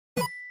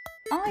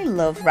I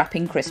love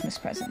wrapping Christmas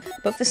presents,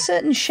 but for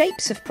certain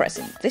shapes of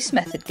present, this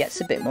method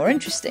gets a bit more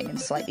interesting and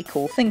slightly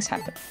cool things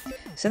happen.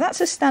 So that's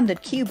a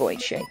standard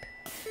cuboid shape.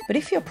 But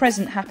if your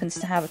present happens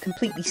to have a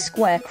completely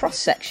square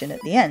cross-section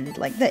at the end,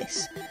 like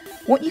this,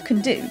 what you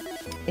can do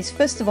is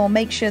first of all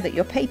make sure that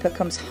your paper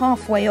comes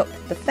halfway up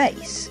the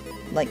face,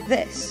 like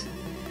this.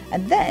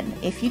 And then,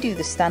 if you do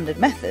the standard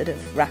method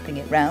of wrapping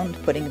it round,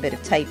 putting a bit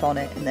of tape on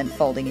it and then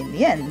folding in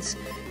the ends,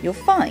 you'll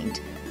find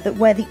that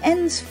where the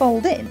ends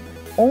fold in,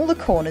 all the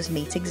corners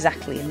meet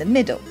exactly in the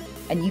middle,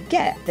 and you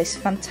get this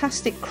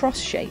fantastic cross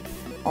shape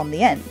on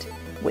the end,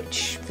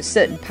 which, for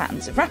certain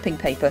patterns of wrapping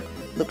paper,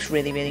 looks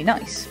really, really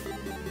nice.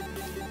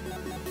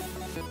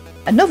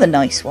 Another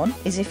nice one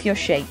is if your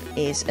shape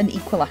is an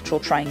equilateral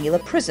triangular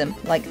prism,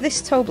 like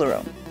this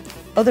Toblerone.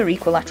 Other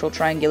equilateral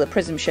triangular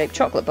prism-shaped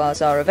chocolate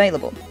bars are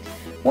available.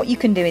 What you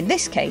can do in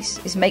this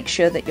case is make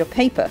sure that your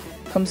paper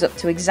comes up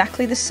to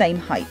exactly the same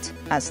height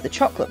as the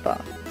chocolate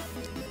bar.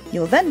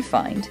 You'll then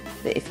find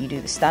that if you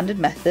do the standard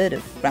method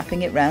of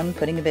wrapping it round,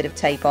 putting a bit of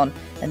tape on,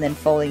 and then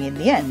folding in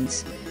the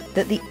ends,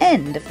 that the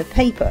end of the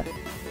paper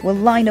will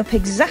line up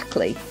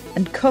exactly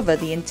and cover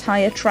the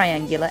entire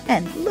triangular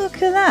end.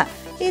 Look at that!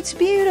 It's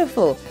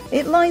beautiful!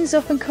 It lines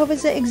up and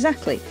covers it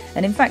exactly.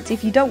 And in fact,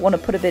 if you don't want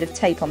to put a bit of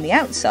tape on the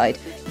outside,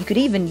 you could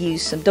even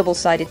use some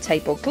double-sided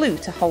tape or glue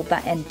to hold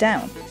that end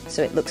down,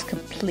 so it looks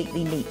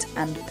completely neat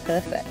and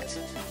perfect.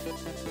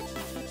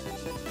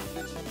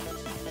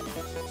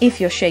 If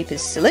your shape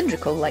is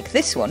cylindrical, like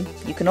this one,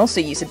 you can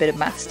also use a bit of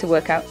maths to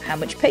work out how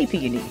much paper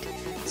you need.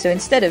 So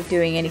instead of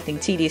doing anything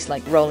tedious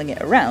like rolling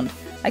it around,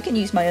 I can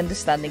use my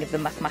understanding of the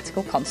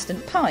mathematical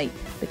constant pi,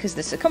 because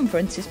the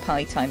circumference is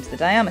pi times the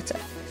diameter.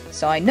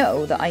 So I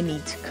know that I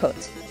need to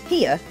cut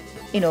here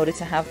in order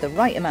to have the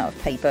right amount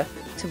of paper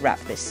to wrap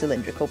this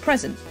cylindrical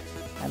present.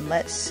 And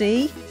let's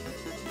see.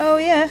 Oh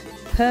yeah,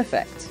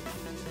 perfect.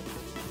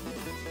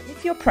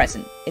 If your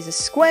present is a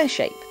square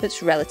shape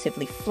that's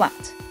relatively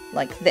flat,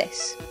 like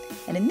this,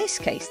 and in this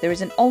case there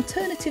is an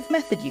alternative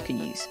method you can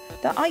use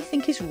that I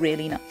think is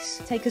really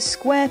nice. Take a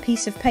square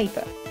piece of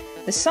paper.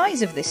 The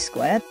size of this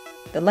square,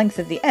 the length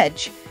of the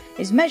edge,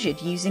 is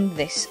measured using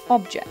this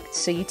object.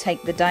 So you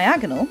take the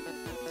diagonal,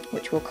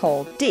 which we'll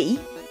call D,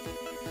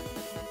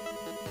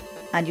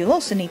 and you'll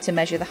also need to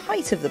measure the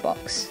height of the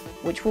box,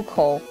 which we'll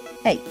call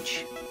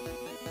H.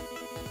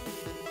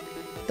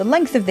 The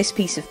length of this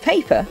piece of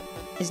paper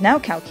is now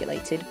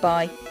calculated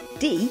by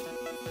D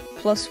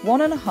plus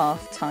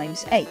 1.5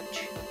 times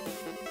H.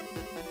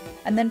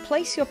 And then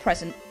place your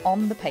present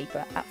on the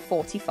paper at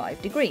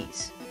 45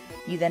 degrees.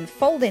 You then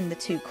fold in the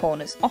two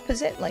corners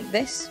opposite like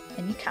this,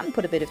 and you can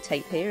put a bit of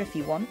tape here if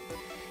you want.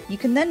 You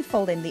can then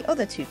fold in the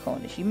other two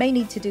corners. You may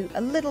need to do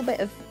a little bit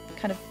of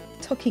kind of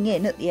tucking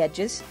in at the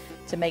edges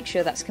to make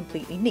sure that's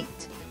completely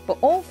neat. But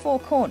all four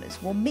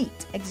corners will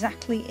meet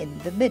exactly in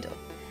the middle.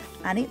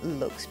 And it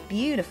looks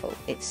beautiful.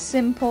 It's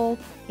simple,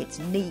 it's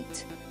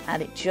neat,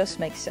 and it just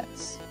makes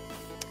sense.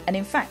 And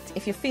in fact,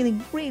 if you're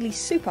feeling really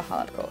super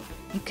hardcore,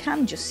 you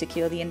can just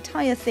secure the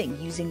entire thing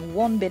using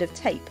one bit of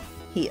tape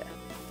here.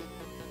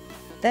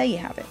 There you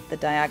have it, the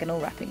diagonal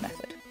wrapping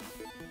method.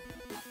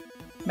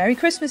 Merry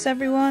Christmas,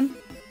 everyone!